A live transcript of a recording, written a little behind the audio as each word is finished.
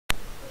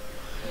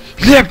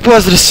Lijep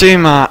pozdrav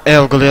svima,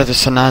 evo gledajte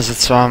se nazad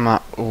s vama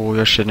u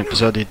još jednoj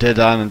epizodi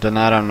davno, da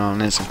naravno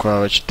ne znam koja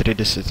već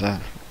 30.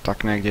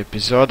 tak negdje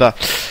epizoda.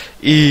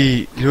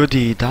 I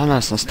ljudi,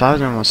 danas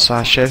nastavljamo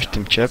sa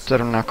šestim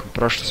chapterom, nakon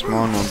prošlo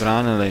smo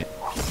obranili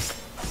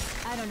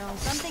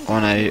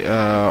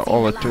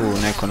ovo tu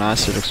neko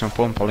naselje dok smo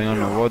pompali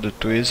onu vodu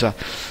tu iza.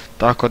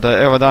 Tako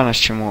da evo danas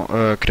ćemo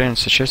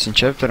krenuti sa šestim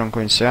chapterom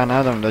kojim se ja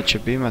nadam da će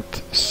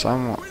imat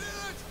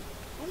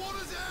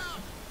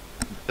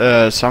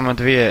samo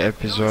dvije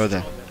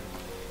epizode,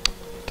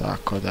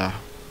 tako da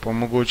po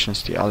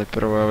mogućnosti, ali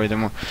prvo evo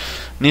idemo.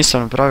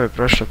 Nisam napravio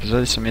prošle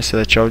epizode, sam mislio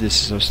da će ovdje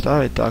se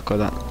zaustaviti, tako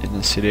da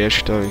idem si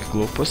riješiti ovih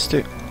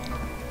gluposti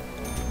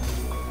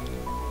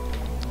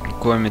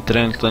koje mi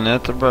trenutno ne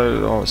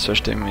trebaju. Ovo sve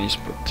što ima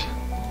ispod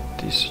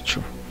 1000.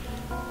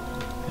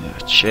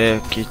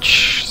 Čekić,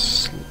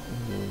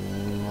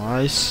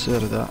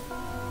 slicer, da,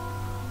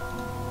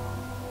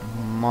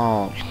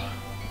 malo,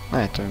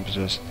 ne, to mi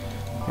bezveze.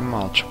 I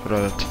malo ću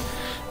prodati.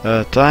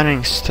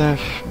 Turning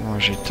staff,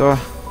 može i to.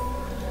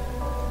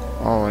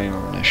 Ovo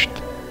imam nešto.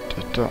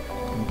 To je to.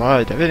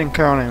 Baj, da vidim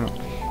kao ono ima.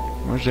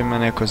 Možda ima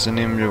neko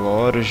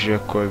zanimljivo oružje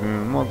koje bi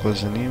me moglo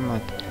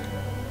zanimat.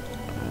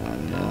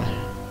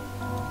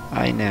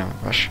 Aj, nema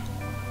baš.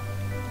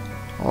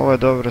 Ovo je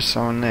dobro,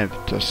 samo ne bi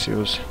to si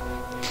uzeo.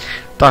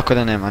 Tako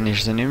da nema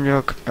niš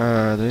zanimljivog.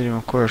 Da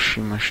vidimo ko još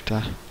ima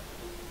šta.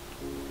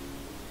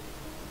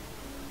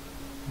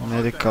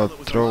 Medical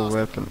throw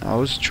weapon, a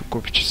uzet ću,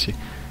 kupit ću si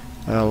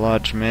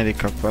large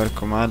medical par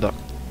komada.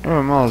 Ovo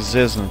je malo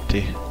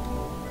zeznuti.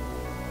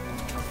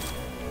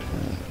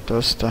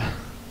 Dosta.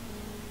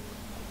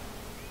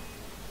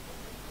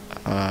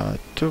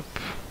 Tup.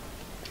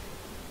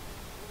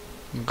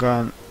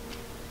 Gun.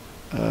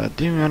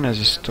 Di mi one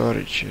za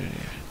storage,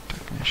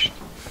 tak nešto.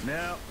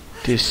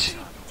 Ti si.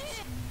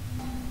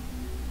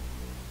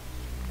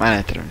 Ma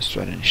ne treba mi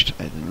stvari ništa,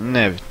 ajde,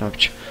 nebitno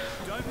uopće.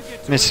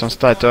 Mislio sam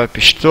staviti ovaj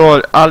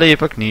pištolj, ali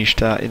ipak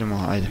ništa,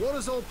 idemo, ajde.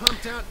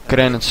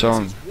 Krenut s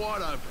ovom.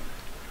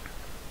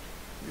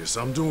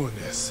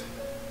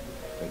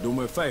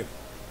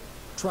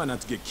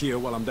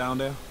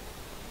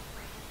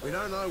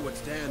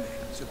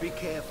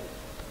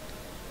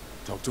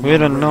 We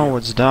don't know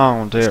what's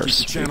down there,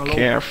 so be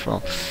careful.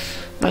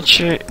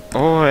 Znači,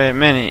 ovo je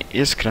meni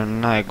iskreno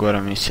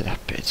najgora misija,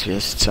 5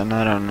 zvjezdica,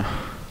 naravno.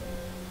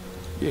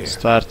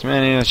 Start,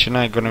 meni inače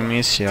najgora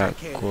misija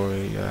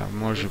koja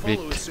može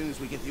biti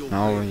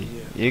na ovoj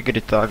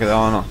igri, tako da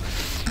ono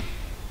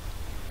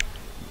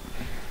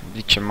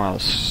bit će malo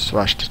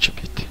svašta će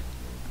biti.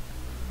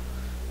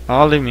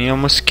 Ali mi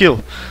imamo skill.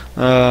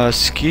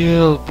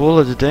 Skill,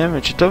 bullet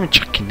damage, to mi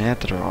čak i ne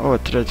treba. Ovo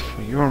threat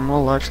for you are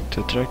more likely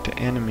to attract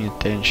the enemy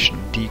attention,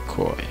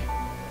 decoy.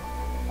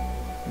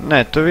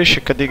 Ne, to više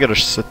kad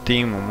igraš sa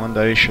timom,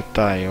 onda više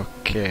taj,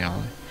 okej,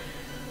 ali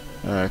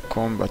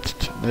combat,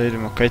 da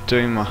vidimo kaj to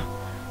ima.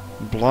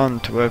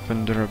 Blunt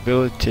weapon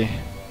durability,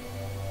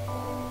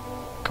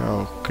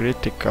 kao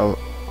critical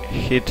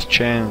hit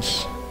chance,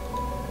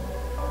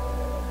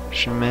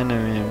 mene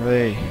mi je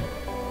way.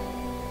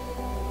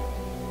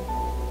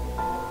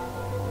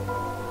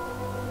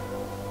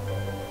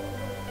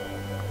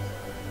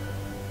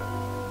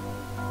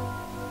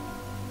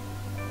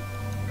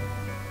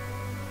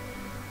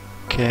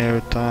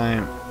 Okay,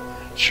 time,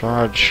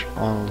 charge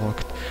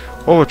unlocked.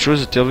 Ovo ću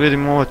uzeti, jer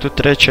vidimo ovo tu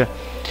treće,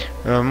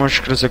 možeš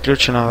kroz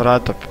zaključena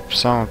vrata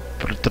samo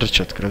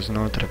pretrčat kroz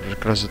unutra,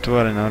 kroz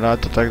otvorena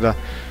vrata, tako da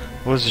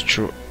uzet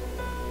ću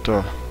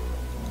to.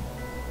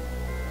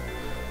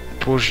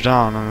 Push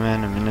down na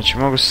mene, znači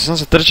mogu se sam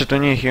zatrčati u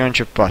njih i on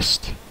će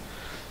past.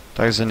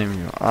 Tak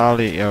zanimljivo,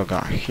 ali evo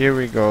ga, here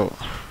we go.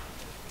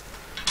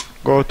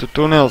 Go to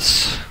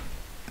tunnels.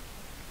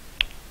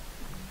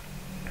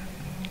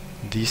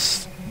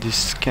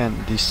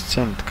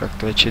 Descent, kako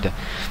to već ide.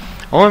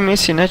 Ovoj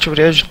misiji neću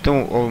vriježiti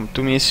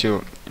tu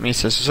misiju,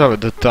 misija se zove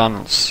The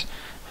Tunnels,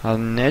 ali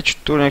neću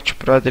tu, neću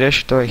probati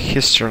riješiti ovaj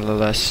history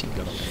lesson.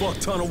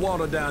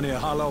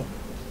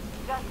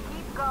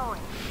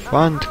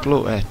 Find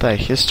clue, taj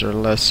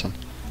history lesson,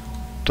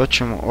 to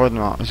ćemo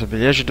odmah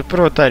zabilježiti,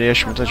 prvo taj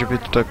riješimo, to će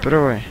biti u toj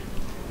prvoj.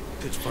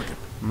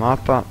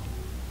 Mapa,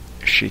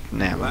 shit,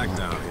 nema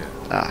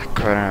mapa,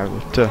 kraju,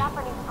 to.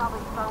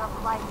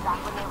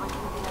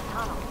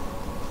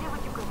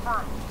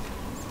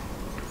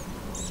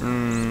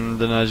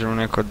 Da nađemo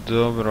neko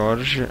dobro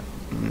oružje.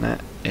 Ne,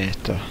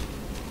 eto.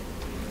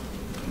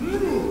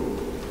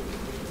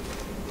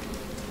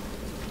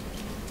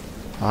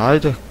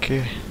 Ajde,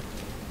 okej.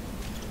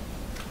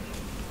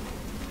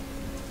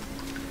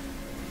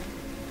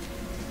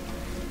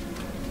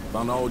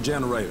 Found the old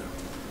generator.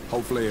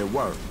 Hopefully it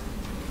works.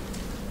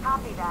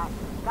 Copy that.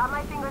 Got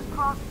my fingers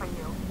crossed for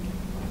you.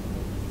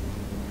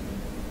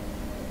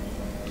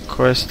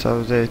 Quest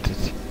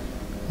updated.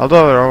 Ali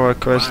dobro, ovo je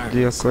quest,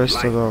 dio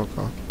questa od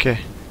ovoga, okej.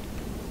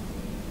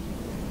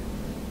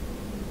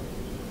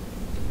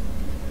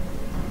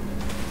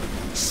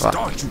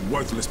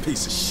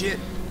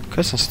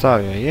 Kaj sam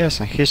stavio?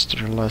 Jesam,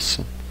 history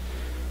lesson.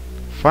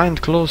 Find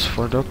clues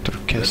for Dr.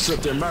 Kessler.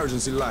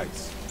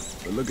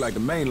 It looked like the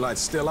main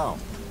light's still out.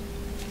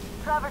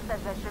 Trevor says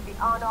there should be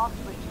on-off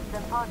switches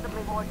and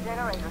possibly more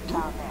generators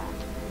down there.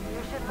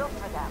 You should look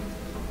for them.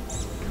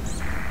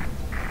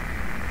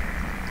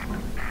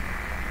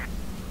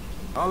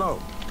 Hello.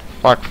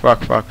 Fuck.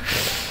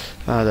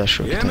 A, da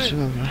šuti, to će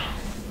dobro.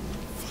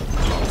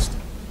 Lost.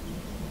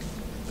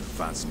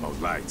 Find some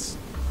more lights.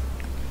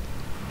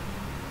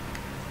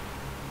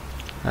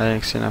 Ajde,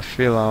 nek se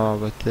nafila ova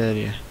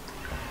baterija.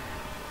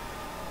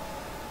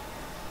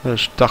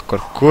 Još tako,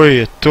 koji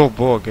je to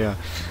bog, ja.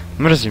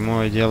 Mrzim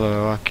ove dijelove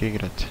ovak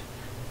igrati.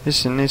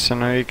 Mislim, nisam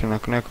naviknut,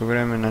 nakon nekog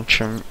vremena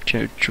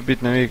ću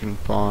biti naviknut,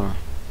 pa ono.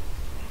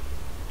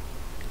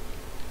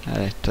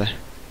 Eto.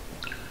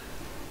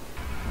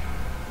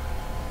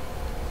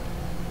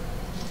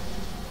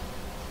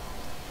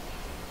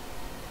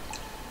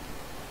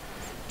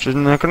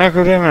 Nakon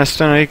nekog vremena se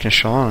to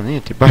navikneš, ali ono,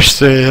 nije ti baš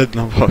sve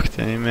jedno, bog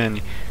te, ni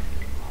meni.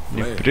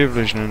 Ni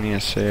približno nije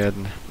sve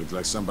jedno. Looks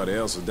like somebody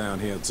else is down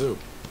here too.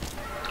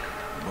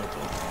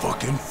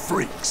 Motherfucking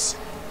freaks.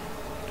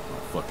 My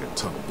fucking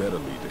tunnel better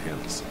lead to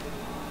Henderson.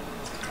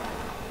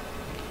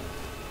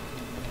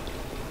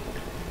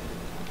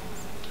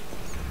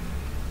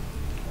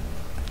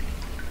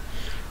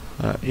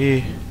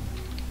 I...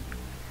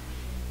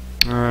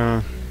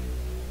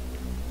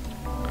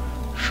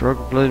 Šok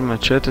blade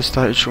mačete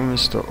stavit ću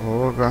umjesto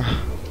ovoga.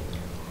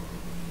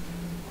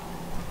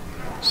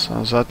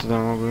 Samo zato da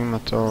mogu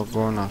imati ovog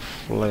ona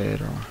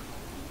flare-ova.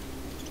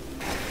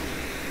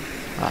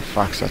 A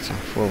fuck, sad sam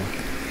full.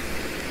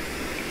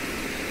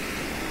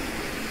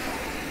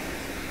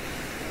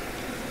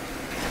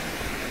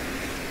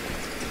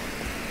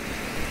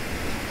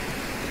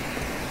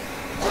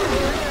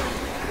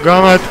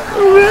 Gamat!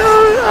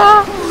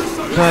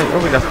 Daj,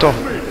 ubi ga to!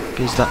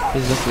 Pizda.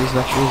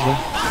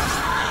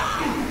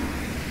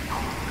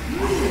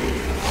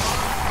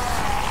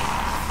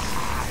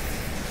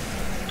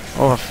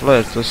 Ova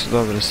flare, to su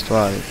dobre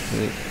stvari.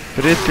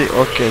 Pretty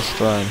ok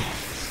stvari.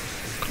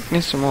 Kako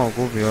nisam ovog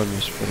ubio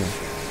odmah spravo?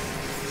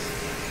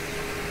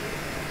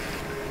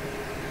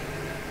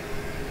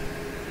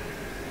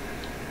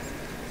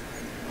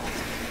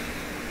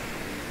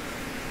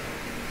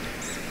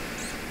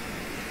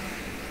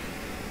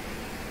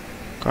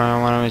 Kao ja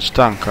moram ići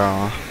tam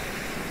kao.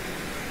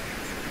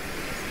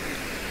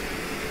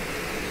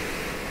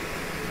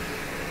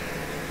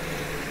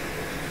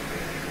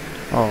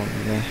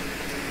 Ovdje.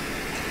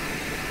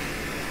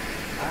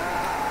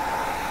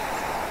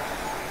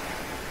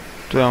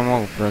 Tu ja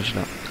mogu proći,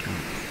 da.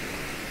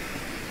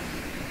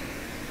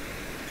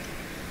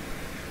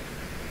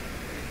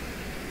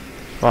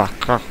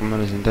 Fuck, kako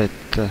mrzim, daj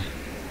te.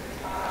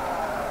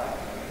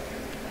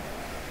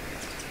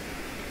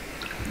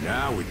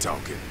 Now we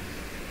talking.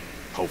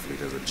 Hopefully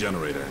there's a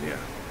generator in here.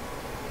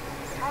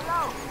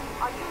 Hello,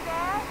 are you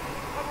there?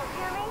 Can you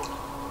hear me?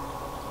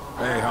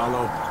 Hey,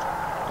 Hollow.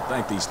 I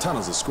think these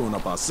tunnels are screwing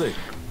up our signal.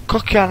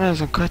 Kako ja ne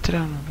znam, kaj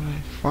trebamo,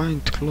 baj?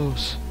 Find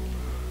close.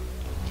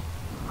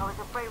 I was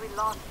afraid we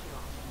lost you.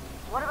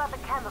 What about the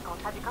chemicals?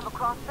 Have you come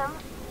across them?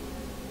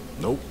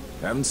 Nope,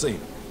 haven't seen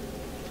them.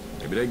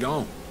 Maybe they're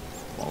gone.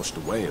 Washed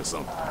away or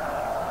something.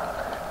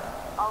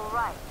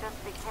 Alright,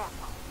 just be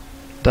careful.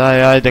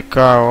 Daj, ajde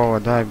kao ovo,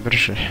 daj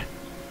brže.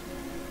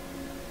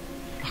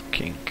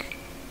 Fucking.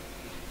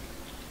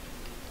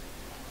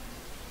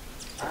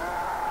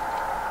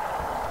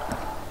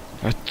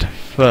 What the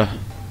fuck?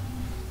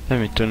 Daj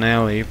mi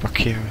tunele,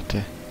 ipak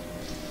jevate.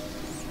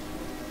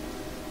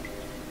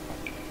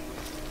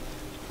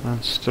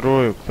 Mam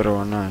struju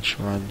prvo naći,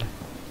 valjda.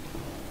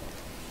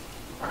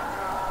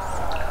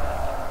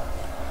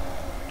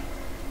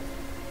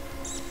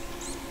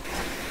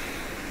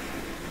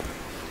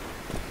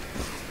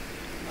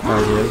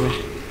 Ajde,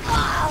 jebi.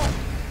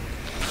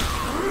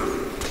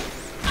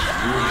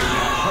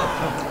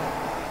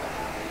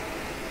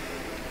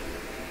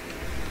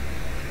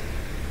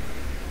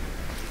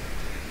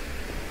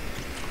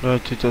 Daj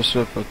ti to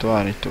sve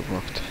potvari tu,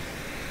 bok te.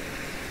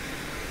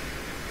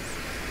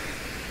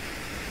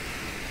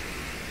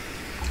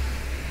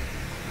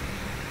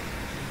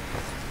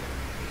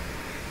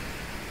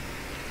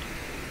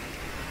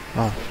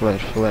 A,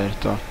 flare,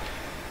 to.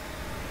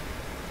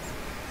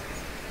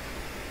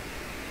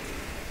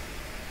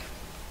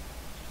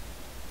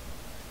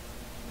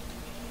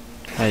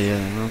 Ajde,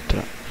 jedan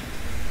unutra.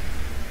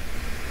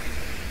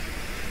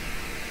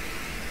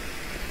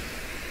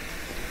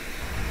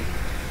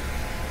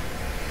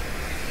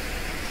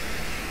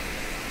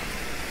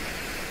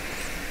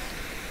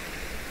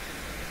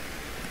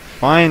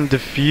 Find the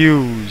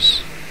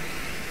fuse.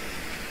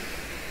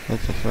 What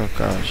the fuck,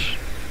 gosh.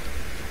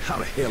 How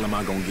the hell am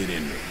I gonna get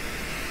in there?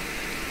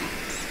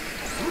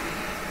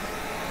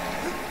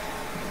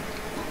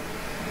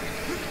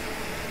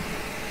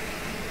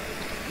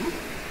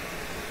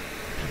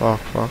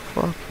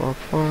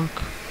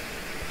 Fuck.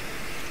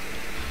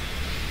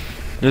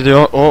 Ljudi,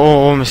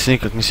 ovo mi se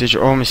nikak ne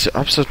sviđa, ovo mi se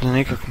apsolutno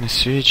nikak ne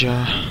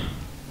sviđa.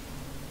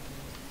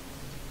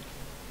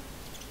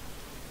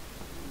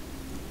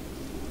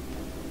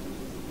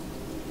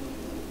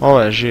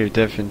 Ovo je živ,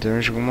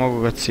 definitivno,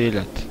 mogu ga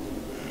ciljati.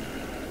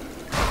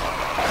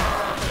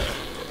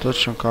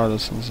 Točno kao da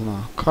sam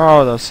znao.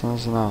 Kao da sam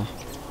znao.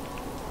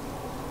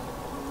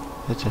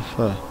 ETF.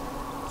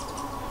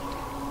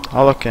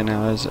 Ali okej, ne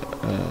veze.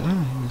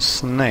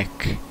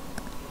 Snack.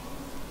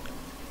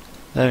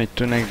 Daj mi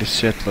tu negdje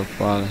svjetlo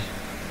upali.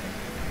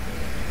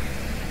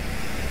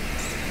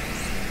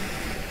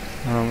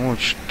 Moram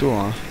ući tu,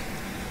 a?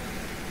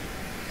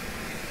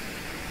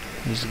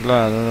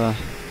 Izgleda, da.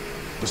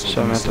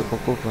 Šta mi je to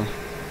pokupilo?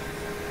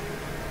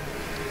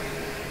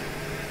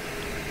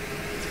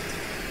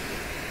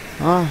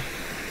 A?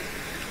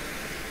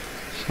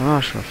 Sam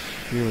našao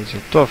fuse,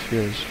 je to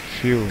fuse?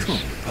 Fuse.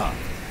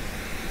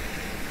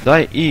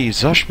 Daj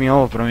zašto mi je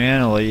ovo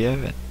promijenilo,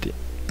 jebeti?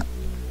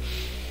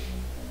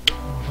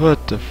 What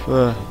the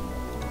fuck?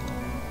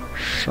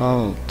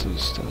 Shovel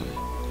tu stavi.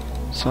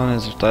 Samo ne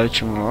znam, stavit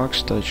ćemo ovako,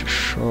 stavit ću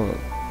shovel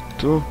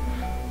tu.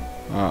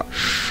 A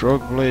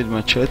shock blade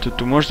mačetu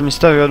tu, možda mi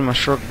stavi odmah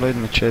shock blade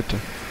mačetu.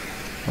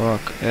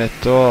 Ovako,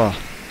 eto.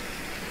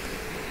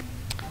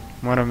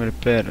 Moram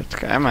repairat,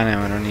 kajma ne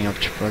moram, nije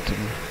uopće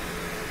potrebno.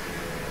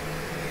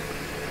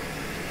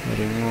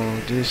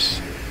 Remove this.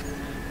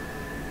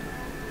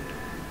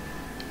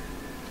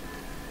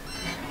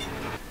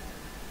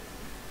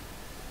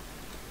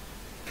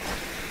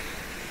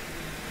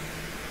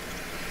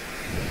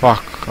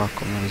 Fuck,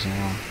 kako mrzim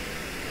ovo.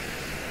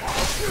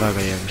 Da ga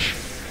jebiš.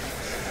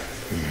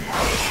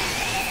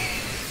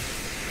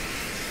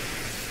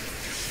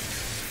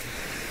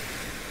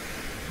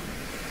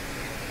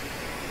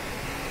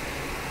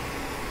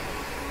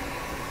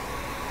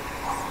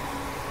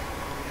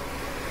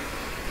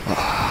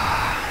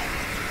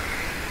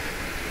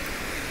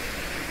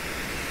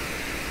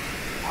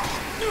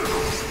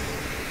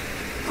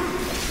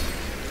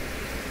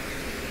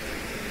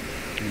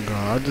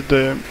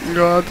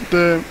 God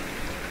damn.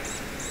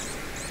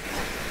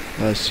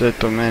 Da je sve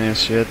to meni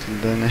osvijetlo,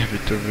 da ne bi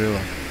to bilo.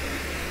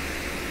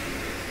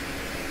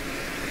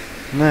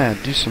 Ne,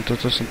 di sam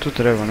to sam tu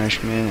trebao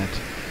nešto mijenjati.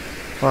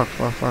 Fuck,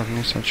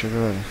 nisam će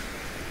gledati.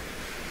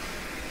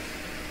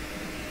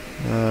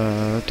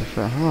 What the fuck,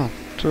 aha,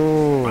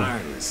 tu.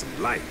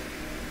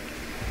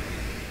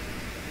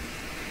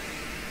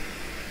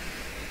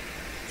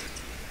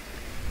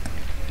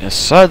 Ja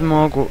sad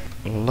mogu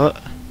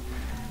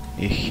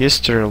i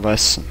history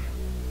lesson.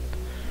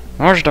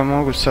 Možda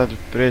mogu sad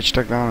prijeći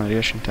tak davno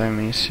riješim taj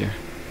misiju.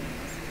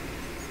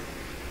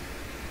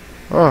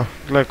 Oh,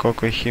 gle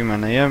koliko ih ima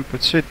na jedan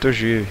put, svi tu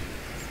živi.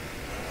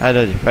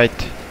 Ajde,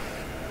 fajte.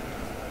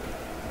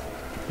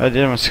 Ajde,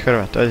 idemo se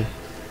hrvat, ajde.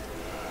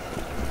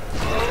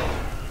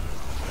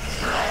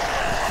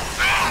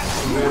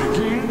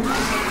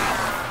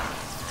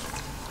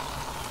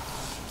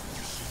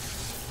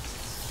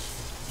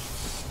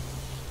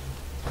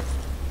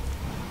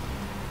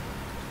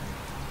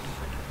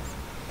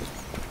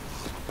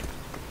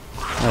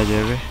 Ajde,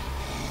 jebi.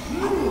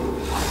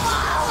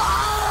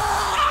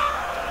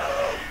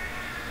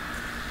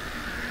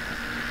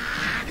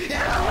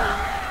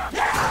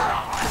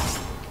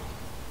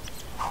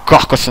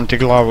 Kako sam ti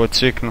glavu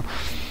odciknuo.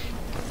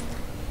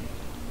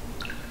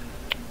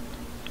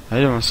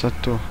 Idemo sad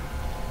tu.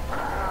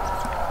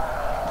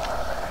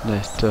 Daj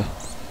to.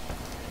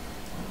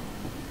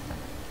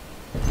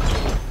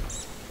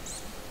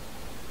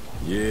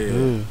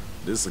 Yeah,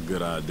 this is a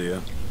good idea.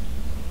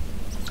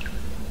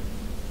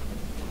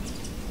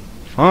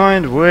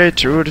 Find way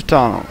through the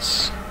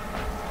tunnels.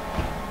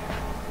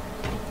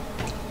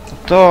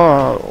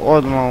 To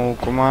odmah u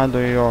komadu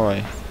i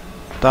ovaj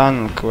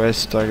tunnel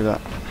quest, tak da.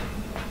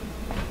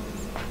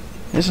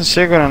 Nisam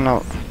siguran na...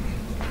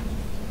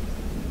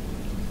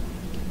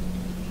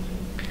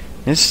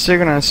 Nisam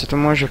siguran da se to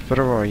može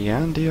prvo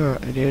jedan dio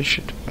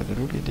riješiti, pa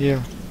drugi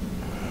dio.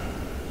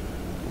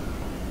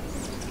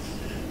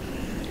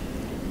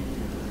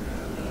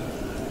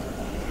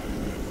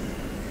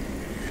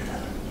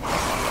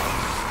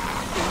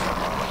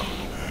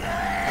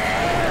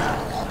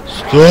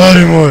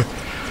 Stari moj,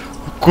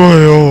 ko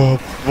je ovo,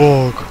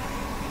 bog?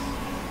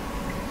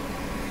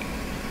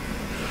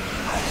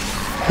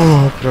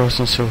 Upravo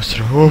sam se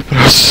usrao,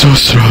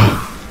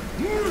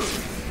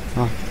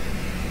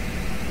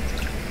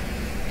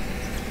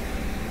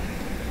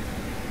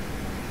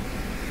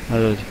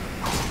 Ajde, ljudi,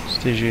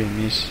 stiži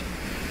mis.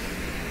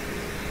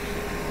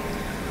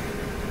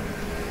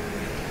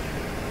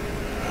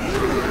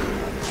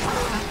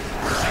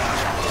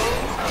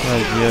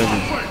 Ajde,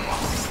 jedno.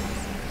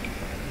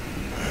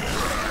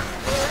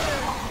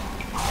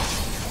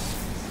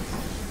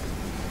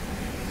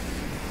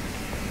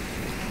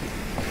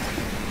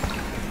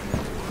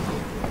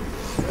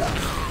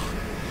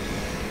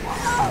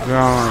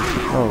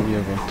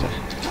 Jebote.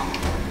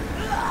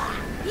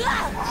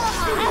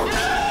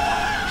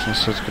 Sam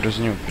sad kroz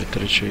nju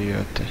pretrećao i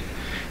ote.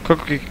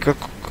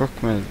 Kako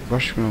me,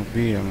 baš me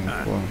ubija me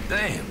u pola.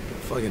 Damn,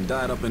 fucking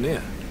died up in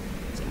there.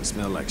 It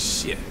smell like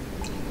shit.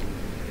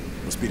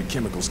 Must be the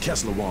chemicals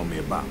Kessler warned me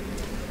about.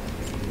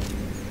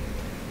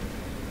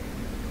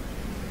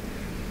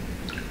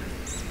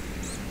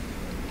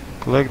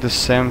 Collect the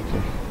sample.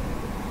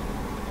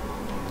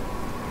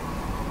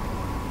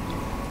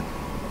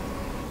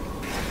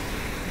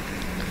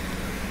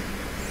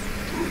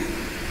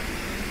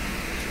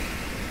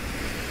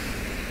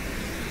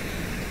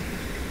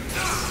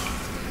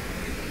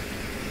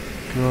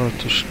 Jo,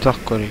 to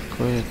štakori,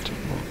 koji je to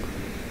bog?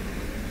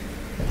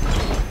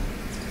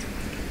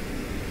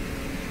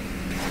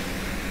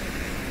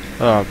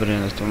 A, brine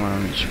da to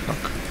moram ići, fuck.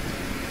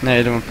 Ne,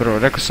 idemo prvo,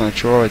 rekao sam da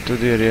ću ovaj tu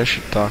dio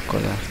riješiti tako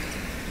da.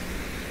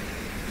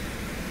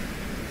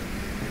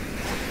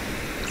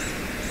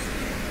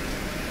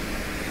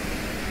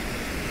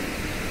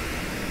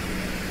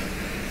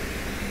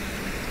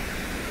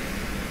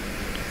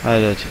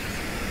 Ajde, dođi.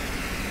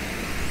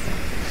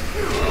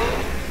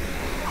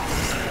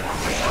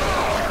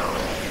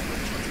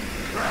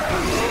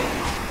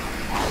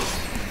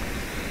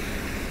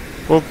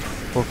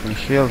 Pukni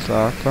heal,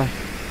 tako.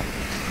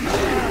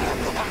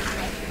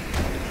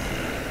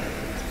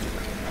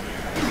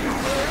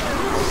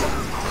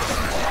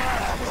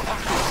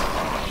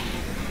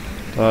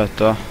 To je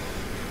to.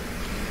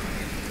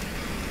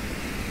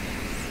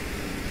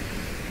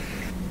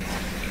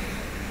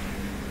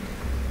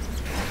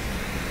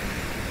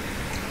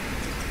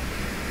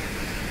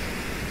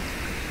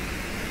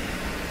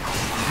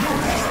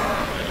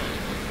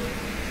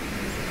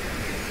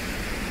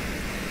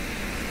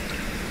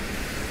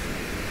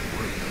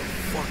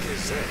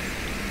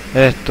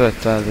 To je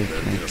ta lik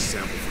neki.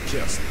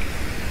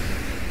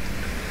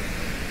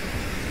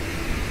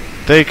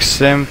 Take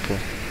sample.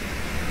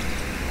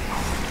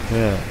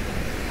 Je.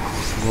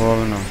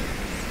 Govno.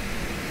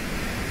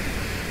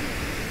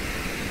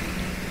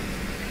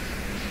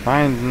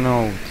 Find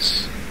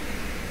notes.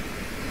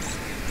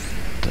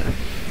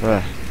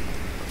 Tefe.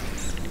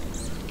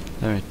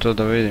 Da mi to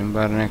da vidim,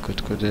 bar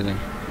nekod kod idem.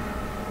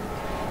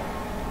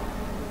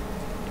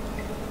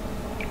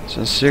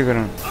 Sam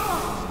siguran.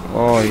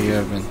 O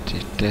jebem ti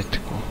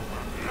tetku.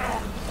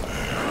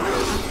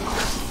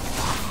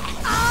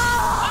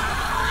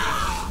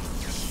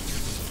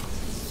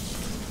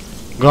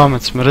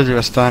 Gomac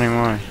smrdljiva, stani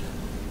moj.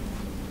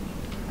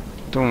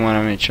 Tu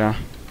moram ići, a?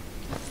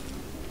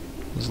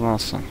 Znao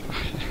sam.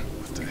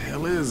 What the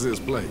hell is this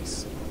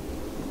place?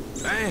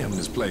 Damn,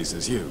 this place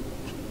is huge.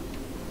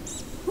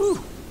 Whew,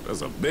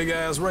 that's a big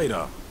ass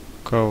radar.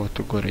 Kao ovo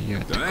tu gore je,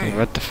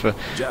 tako VTF,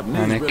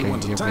 na neke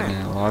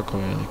jebene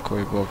lagove ili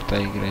koji bog ta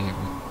igra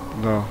jebe.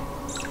 Da.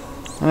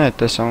 Ne,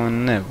 to je samo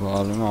nebo,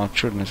 ali malo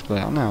čudno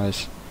izgleda, ne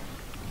vezi.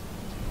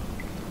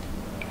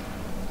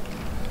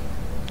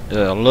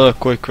 L,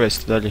 koji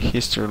quest dalje,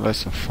 history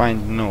lesson,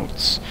 find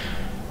notes.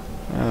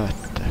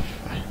 VTF.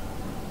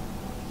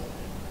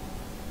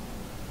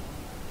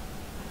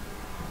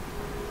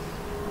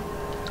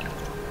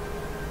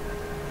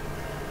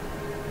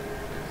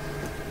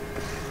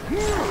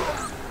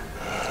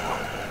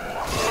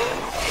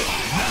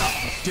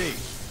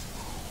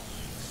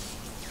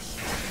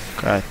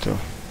 Kaj je tu?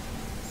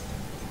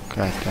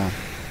 Kaj je tam?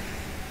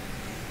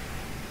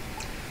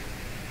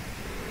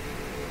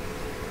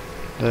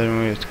 Da idemo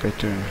vidjeti kaj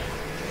tu ima.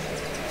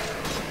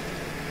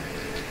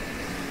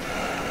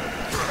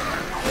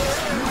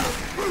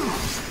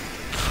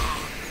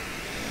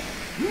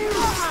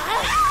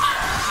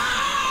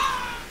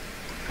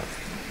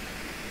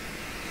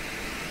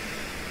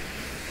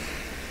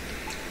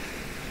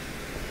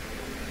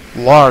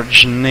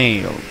 Large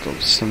nail, to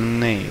sam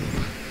nail.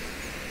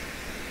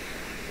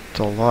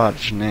 To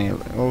large nail,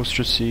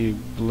 ostruci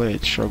blade,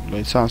 shock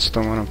blade, sam se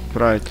to moram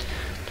popraviti.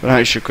 To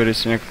najviše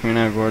koristim, nekako mi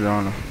najbolje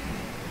ono.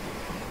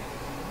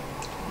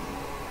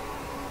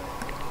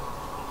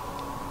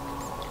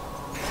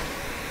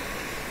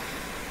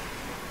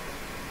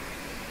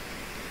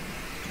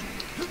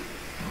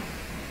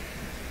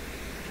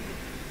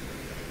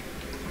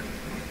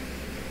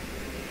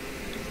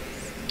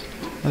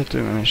 Ajde, tu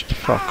ima nešto,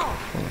 fuck,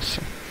 hvala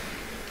sam.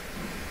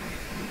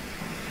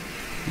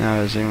 Nema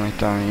veze, ima i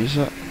tamo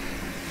iza.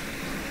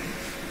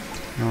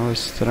 Na ovoj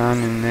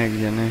strani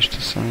negdje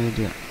nešto sam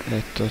vidio.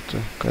 Eto to,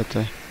 kaj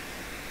taj?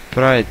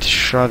 Pride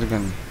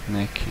shotgun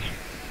neki.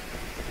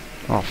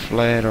 O,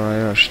 flare-ova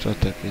još, što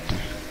te pitam.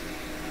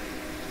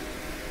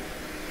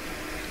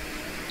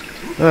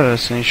 Dobro da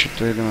sam išao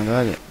tu, idemo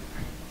dalje.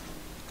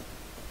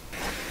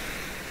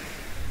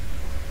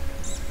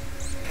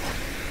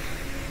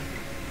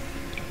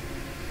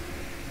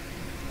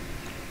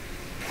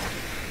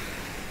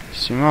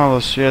 Si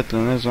malo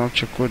svjetlo, ne znam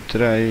uopće kud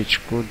treba ići,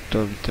 kud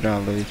to bi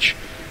trebalo ići.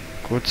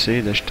 Kud se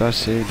ide, šta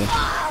se ide?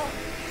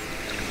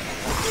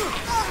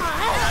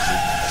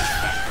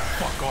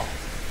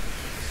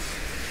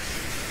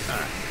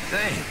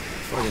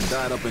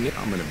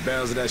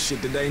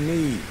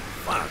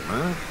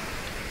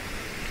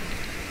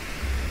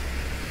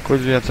 Kud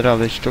bi ja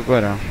trebalo ići, to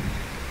gore?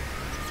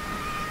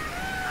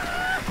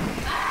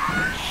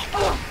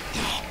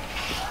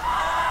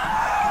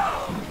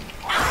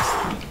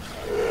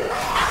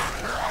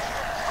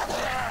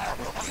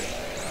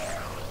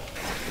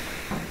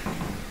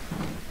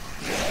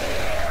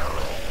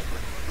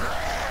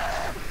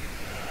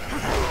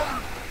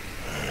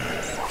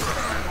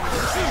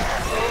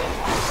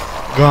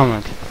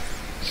 Gamet,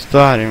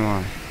 stari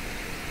moj.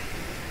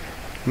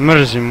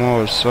 Mrzim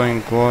ovo s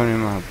ovim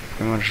govnima,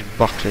 koji moraš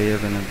bakle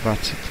jebene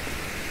bacit.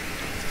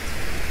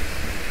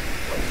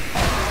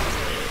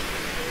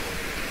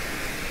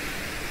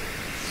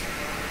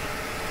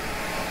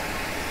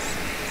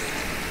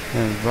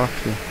 Ne,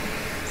 baklju.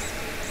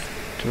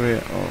 Tu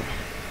je ovo.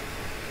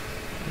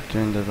 Tu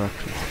je da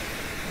baklju.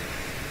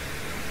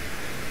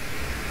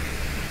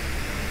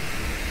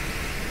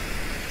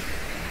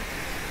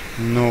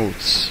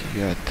 Notes,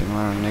 jete,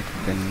 moram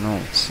nekakve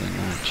notes da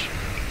naći.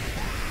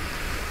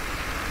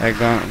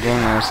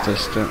 Govno ostaje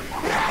s tu.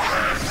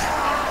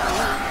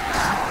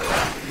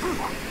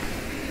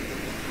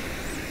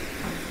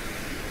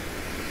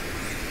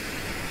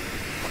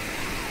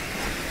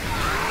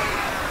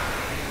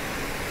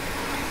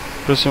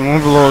 Prvo sam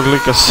ubilo ovog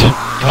lika sa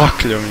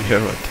bakljom,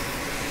 jebate.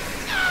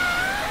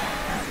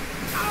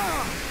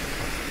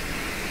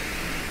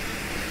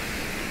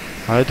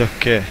 Ajde,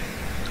 okej.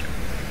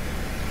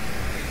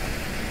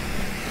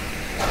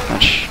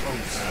 Znači,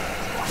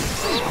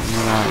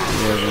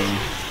 jebim.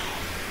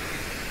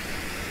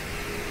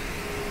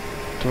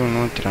 Tu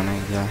unutra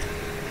negdje.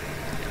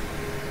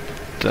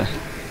 Da.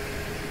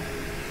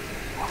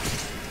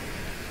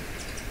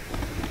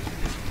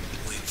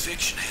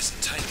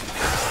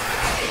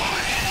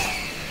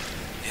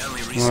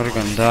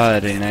 Morgan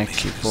Diary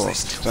neki bok.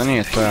 To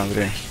nije to, ja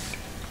vrije.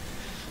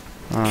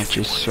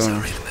 Znači,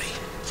 sunju.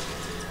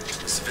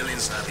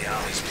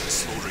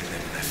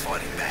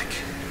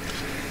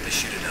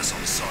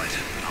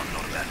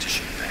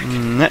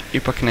 Ne,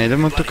 ipak ne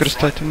idemo tu kroz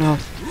taj tunel.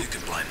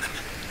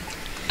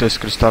 To je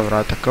kroz ta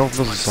vrata, kao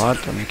bez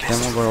zlata, nek ne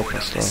mogu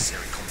opast ovo.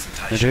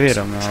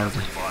 Nervira me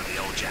ovdje.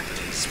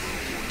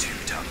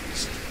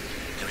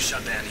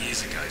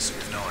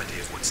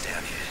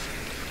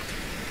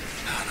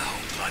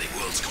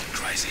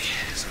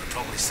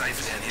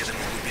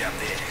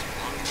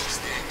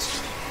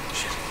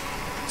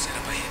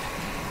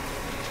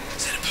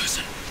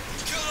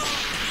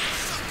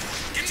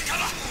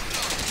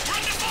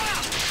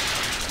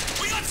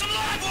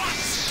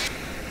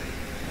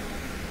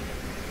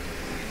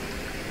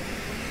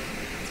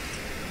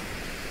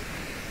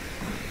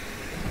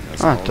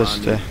 A, to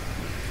su te.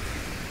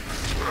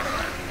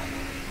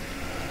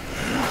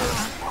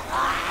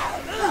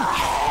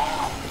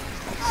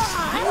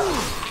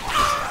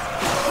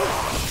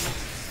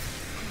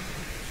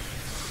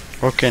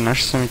 Okej,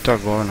 našao sam i to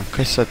govno.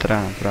 Kaj sad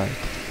treba napraviti?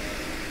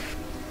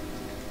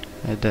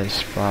 E daj,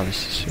 spavi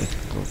se svijet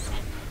glupa.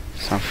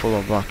 Sam full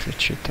of baklje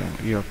čitam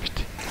i opet.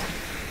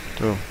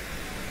 Tu.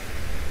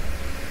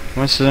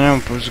 Moj se da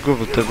nemam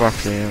izgubili te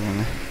baklje, evo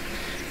ne.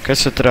 Kaj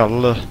sad treba?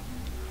 L.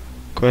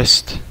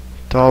 Quest.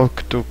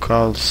 Talk to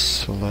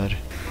counselor.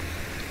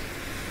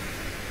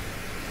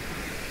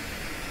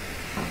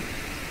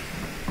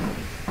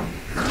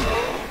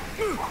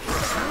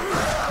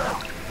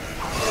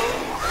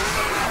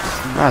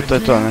 A, to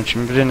je to, znači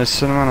mi brine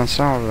se moram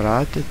samo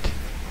vratiti.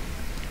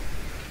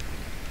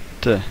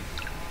 T.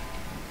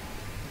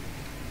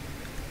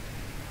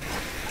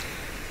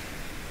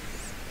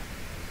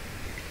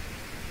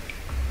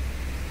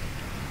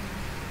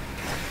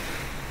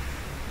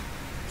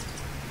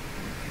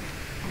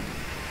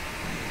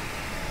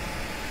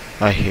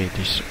 I hate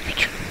this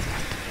bitch.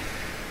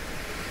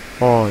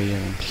 O,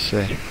 jebim ti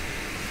sve.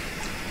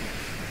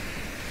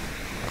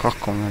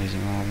 Kako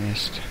mrzim ovo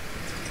mjesto.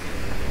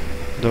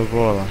 Do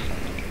bola.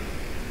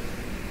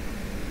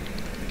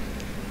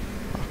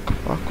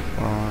 Fuck.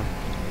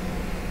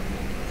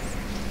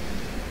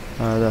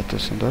 Da, tu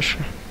sam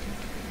došao.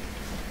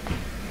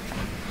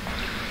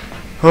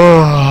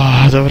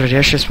 Dobro,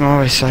 riješili smo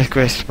ovaj side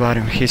quest,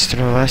 barem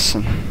history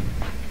lesson.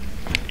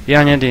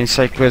 Jedan jedini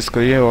side quest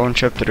koji je u ovom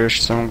chapteru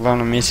još samo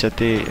glavna misija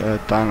ti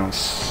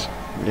Thanos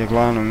je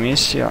glavna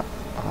misija,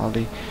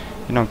 ali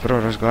idem prvo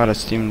razgovarati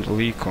s tim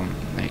likom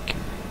nekim.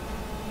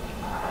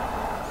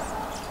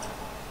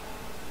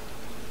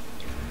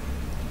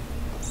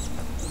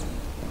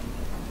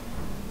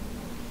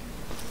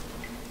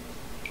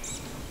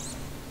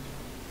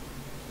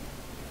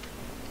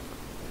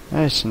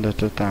 Mislim da je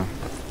to tamo.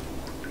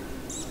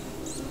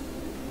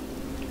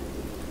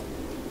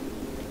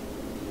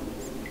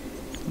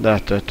 Da,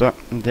 to je to.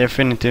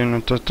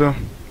 Definitivno to tu.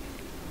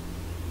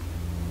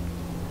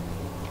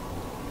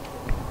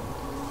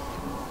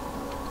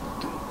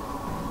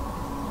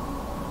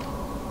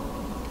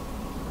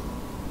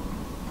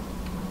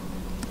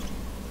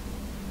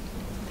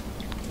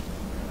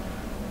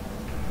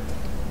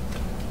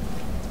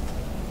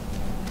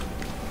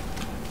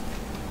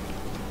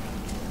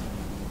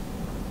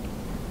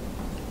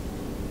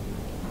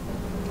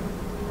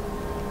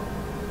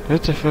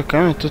 WTF,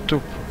 kaj mi to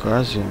tu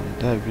pokazuje?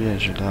 Daj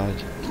bježi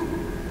dalje.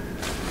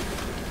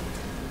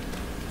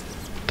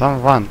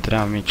 Tam van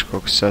trebam ići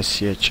koliko se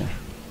sjećam.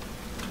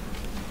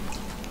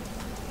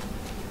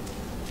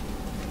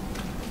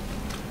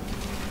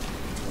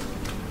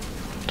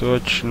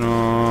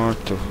 Točno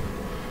tu.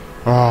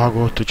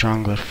 Go to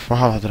jungler,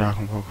 hvala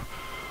dragom Bogu.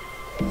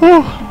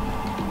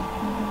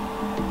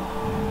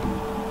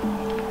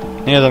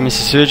 Nije da mi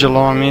se sviđala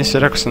ova misija,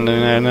 rekao sam da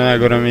je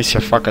najgora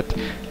misija, fakat.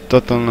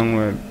 Totalno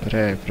mu je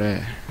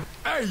pre.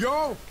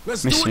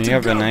 Mislim,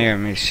 jebena je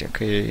misija,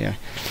 kaj je.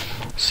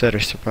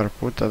 Seriš se par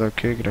puta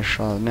dok igraš,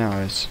 ali nema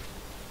veze.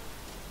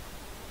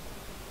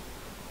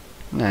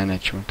 Ne,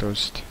 nećemo to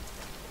uzeti.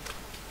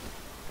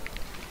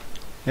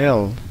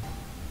 L.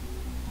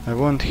 I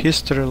want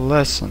history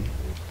lesson.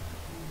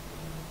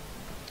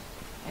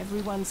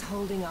 Everyone's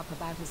holding up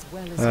about as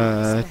well as we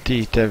expect.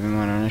 Ti tebi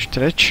moram nešto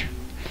reći.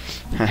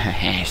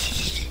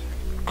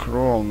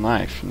 Crawl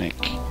knife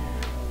neki.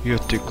 Jo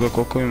ti gledaj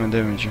koliko ima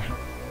damage-a.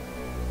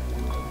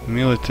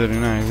 Military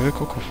knife, gledaj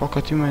koliko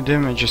fakat ima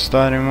damage-a,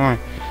 stari moj.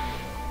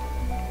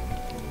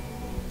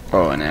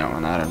 Ovo nemamo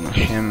naravno,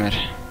 hammer.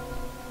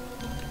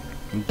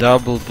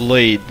 Double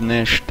blade,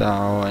 nešta,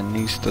 ovo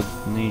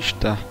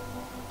ništa.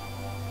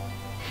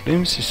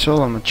 Flimsy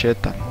solo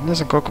mačeta, ne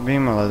znam koliko bi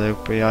imala da ju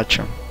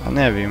pojačam, a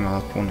ne bi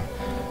imala puno.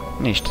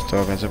 Ništa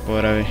toga,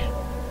 zaboravi.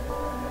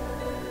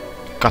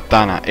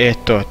 Katana,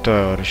 to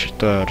je oružje,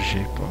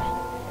 i pol.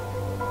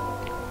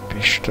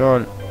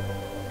 Pištolj.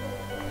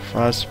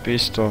 Fast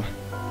pistol.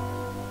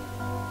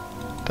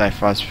 Taj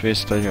fast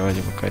pistol je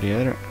ovdje u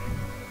karijeru.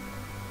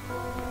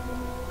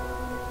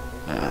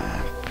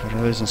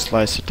 Prilično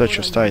slicer, to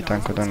ću staviti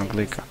tam kod onog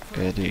lika.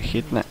 Gdje je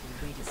hitne.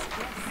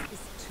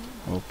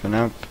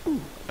 Open up.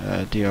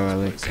 Di ovaj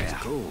lik.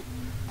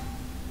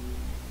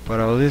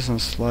 Paralizan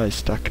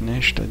slice, tak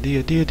nešto.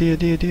 Di.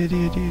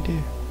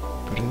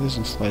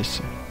 Paralizan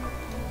slice.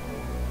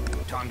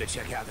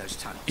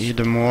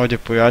 Idemo ovdje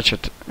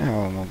pojačat.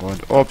 Evo mogu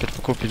ovdje. Opet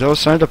pokupiti. Ovo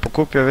sam da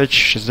pokupio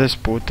već 60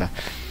 puta.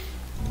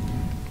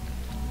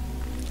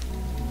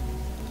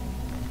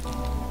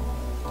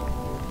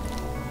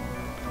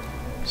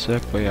 Sve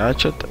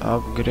pojačat.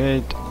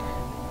 Upgrade.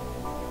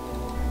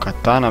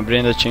 Katana,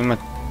 brine da će imat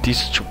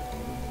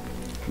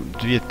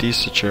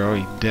 2000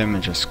 ovih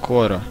damage-a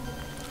skoro.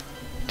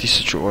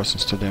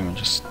 1800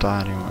 damage-a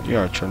starima.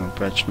 Ja ću odmah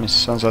pojačat.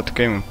 Mislim sam zato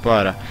kad imam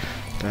para.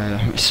 Da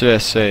mi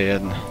sve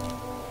jedno.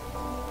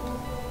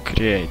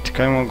 Create.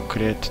 Kaj mogu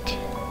creatit?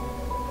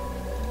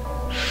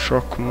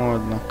 Shock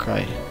mod na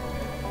kaj?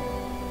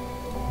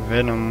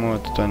 Venom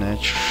mod to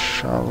neću.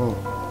 Shovel.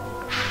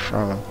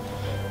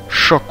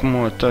 Shock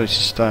mod to bi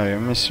si stavio.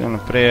 Mislim ono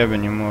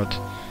prejebeni mod.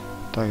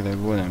 Tak da je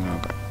budem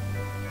joga.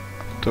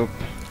 Tup.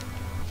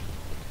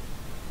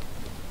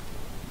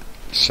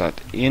 Sad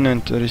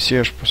inventory si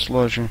još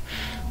posložim.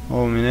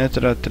 Ovo mi ne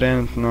treba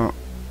trenutno.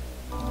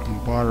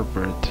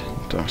 Barbed.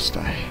 Dosta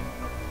je.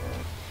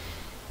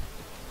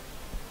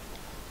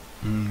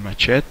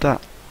 Mačeta.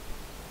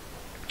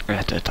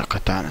 Eto je ta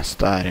katana,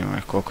 stari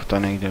moj, koliko to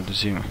negdje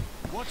oduzima.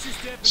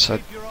 Sad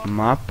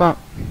mapa.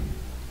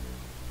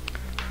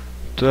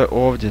 To je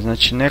ovdje,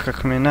 znači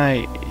nekak mi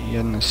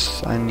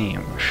najjednostavnije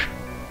baš.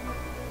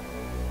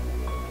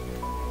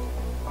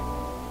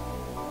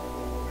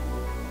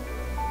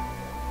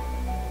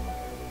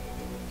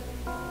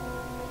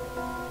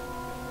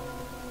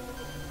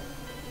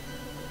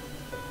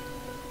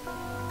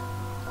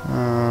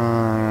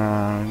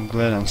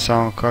 Gledam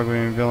samo kako bi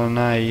mi bilo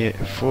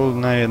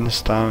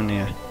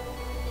najjednostavnije.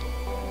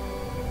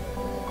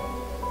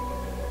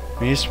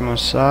 Mi smo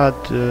sad...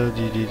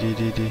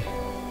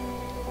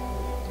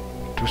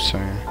 Tu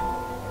sam ja.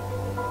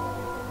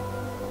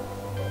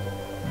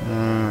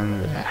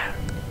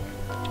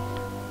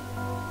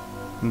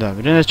 Da,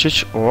 brine će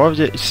ići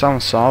ovdje i samo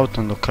sa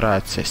autom do kraja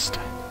ceste.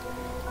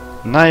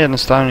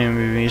 Najjednostavnije bi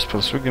mi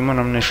ispalo, svugdje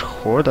moram nešto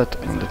hodat,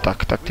 onda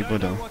tak ti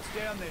bude.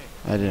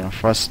 Ajde idem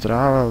fast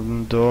travel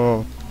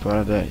do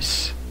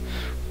Paradise.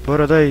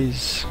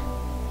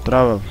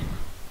 Travel.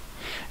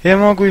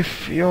 Mogu i...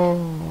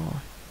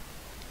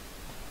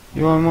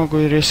 mogu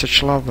i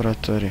research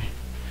laboratory.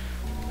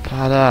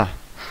 Pa da.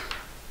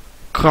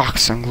 Kak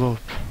sam glup.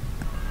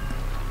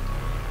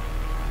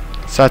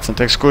 Sad sam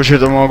tek skužio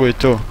da mogu i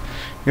tu.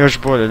 Još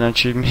bolje,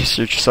 znači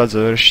misliju ću sad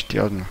završiti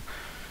odmah.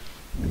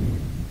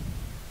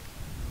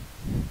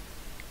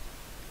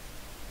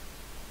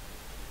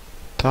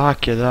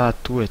 Tak je, da,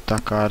 tu je ta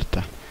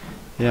karta.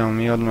 Idemo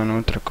mi odmah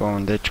unutra ko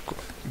ovom dečku,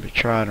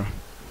 bičaru.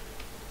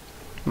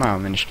 Malo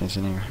me ništa ne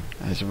zanima,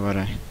 aj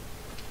zaboravi.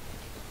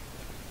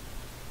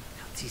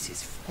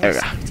 Evo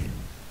ga.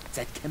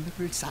 That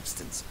chemical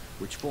substance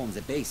which forms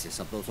the basis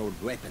of those old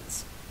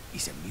weapons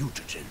is a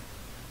mutagen.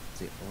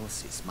 The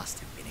Aussies must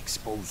have been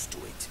exposed to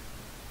it.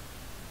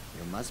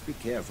 You must be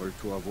careful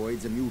to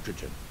avoid the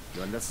mutagen.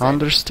 You understand?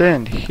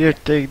 Understand. Here,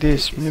 take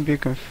this. Maybe you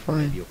can find...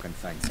 Maybe you can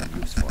find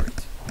some use for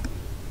it.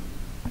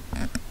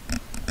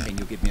 Can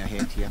you give me a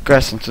hand here?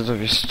 Kaj sam to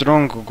dobio?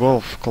 Strong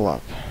golf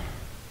club.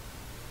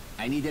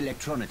 I need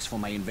electronics for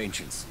my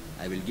inventions.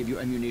 I will give you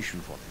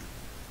ammunition for them.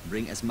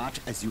 Bring as much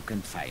as you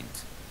can find.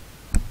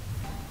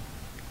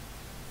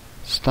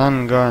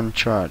 Stun gun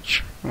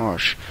charge.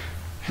 Može.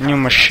 New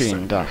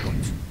machine, da.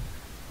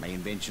 My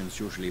inventions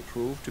usually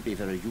prove to be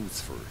very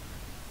useful.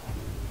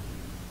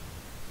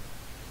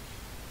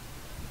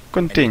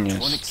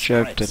 Continuous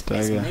chapter,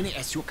 as many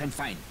as you can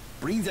find.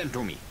 Bring them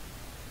to me.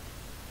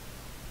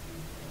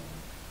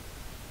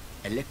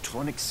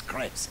 Electronic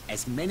scraps,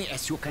 as many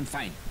as you can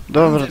find.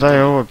 Dobro, da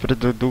je ovo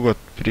predugo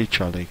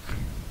priča, lik.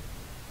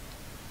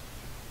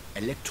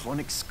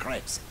 Electronic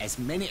scraps, as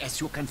many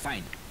as you can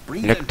find.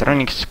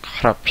 Electronic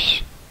scraps.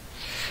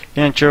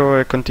 Inače ovo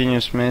je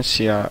continuous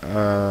mesija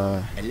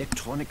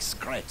Electronic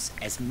scraps,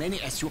 as many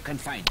as you can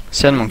find.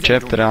 7.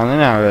 chaptera, ali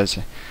nema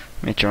veze.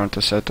 Mi ćemo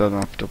to sad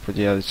odmah to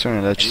podijeliti.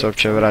 Sumnjam da će se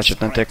uopće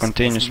vraćati na te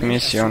continuous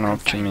misije, ono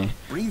uopće mi...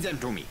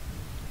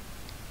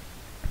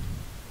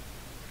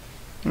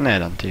 Ne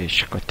dam ti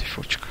više, ko ti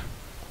fučka.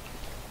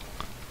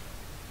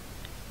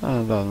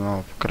 Da,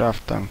 malo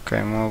pokraftam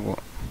kaj mogu.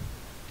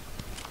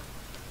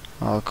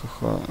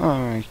 Alkohol,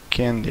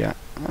 kendija,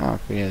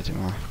 prijeti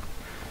malo.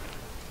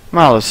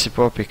 Malo si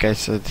popikaj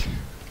sad.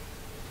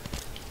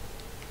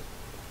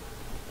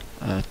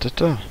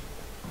 To.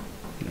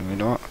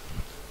 Idemo.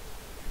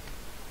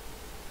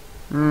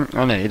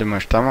 A ne, idemo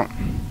još tamo.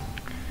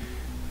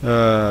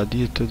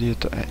 Di je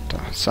to? Eto,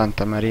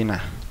 Santa Marina.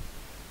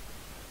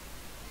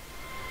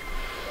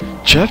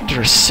 Chapter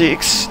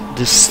 6,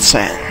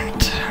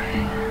 Descent.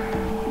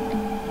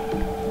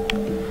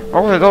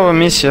 Ova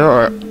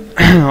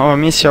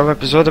misija, ova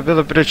epizoda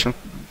bila prilično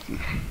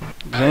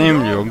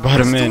zanimljivo,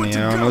 bar meni,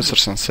 usr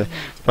sam se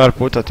par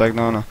puta, tak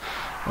da ono,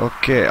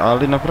 ok,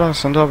 ali napravio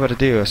sam dobar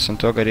dio, sam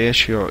toga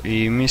riješio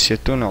i misije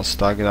Tunnels,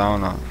 tak da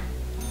ono,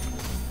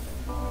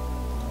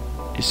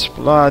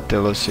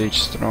 isplatilo se ići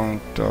strong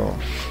to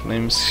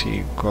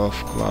Flimsy Golf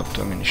Club,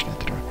 to mi niš ne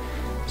treba.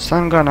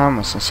 Sam ga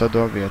namo sam sad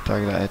dobio,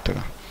 tak da, eto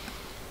ga.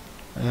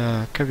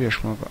 Kaj bi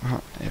još mogao,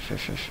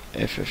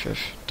 FFF,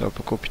 to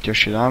pokupiti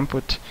još jedan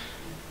put.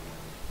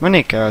 Ma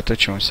nikaj, evo to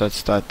ćemo sad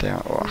stati,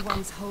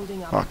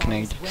 ovako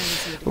negdje.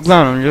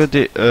 Uglavnom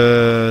ljudi,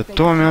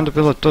 to vam je onda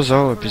bilo to za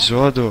ovu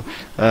epizodu,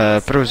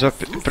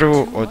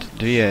 prvu od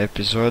dvije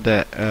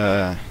epizode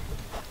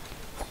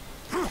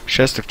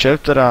šestog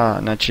chaptera,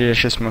 znači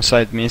riješili smo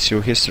side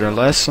misiju History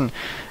Lesson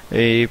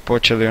i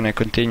počeli onaj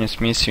continuous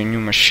misiju New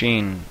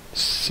Machine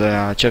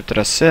sa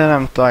chaptera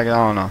 7, tako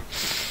da ono,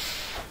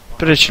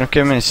 prilično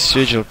kaj meni se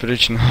sviđalo,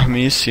 prilično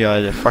misija,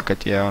 ali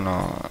fakat je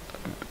ono,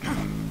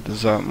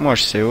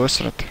 može se i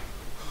usrati.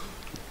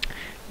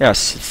 Ja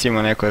sam se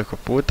imao nekoliko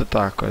puta,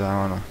 tako da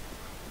ono,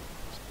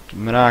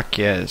 mrak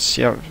je,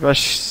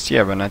 baš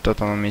sjebana je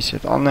totalna misija,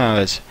 ali nema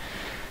veze.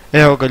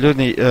 Evo ga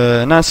ljudi,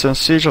 nadam se vam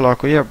sviđalo,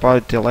 ako je,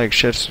 palite like,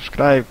 share,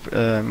 subscribe,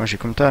 može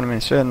komentar,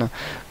 meni svejedno,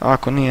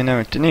 ako nije,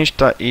 nemojte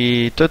ništa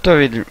i to je to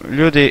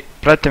ljudi,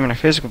 pratite me na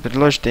Facebooku,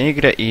 predložite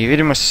igre i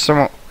vidimo se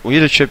samo u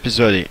idućoj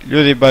epizodi.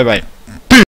 Ljudi, bye bye.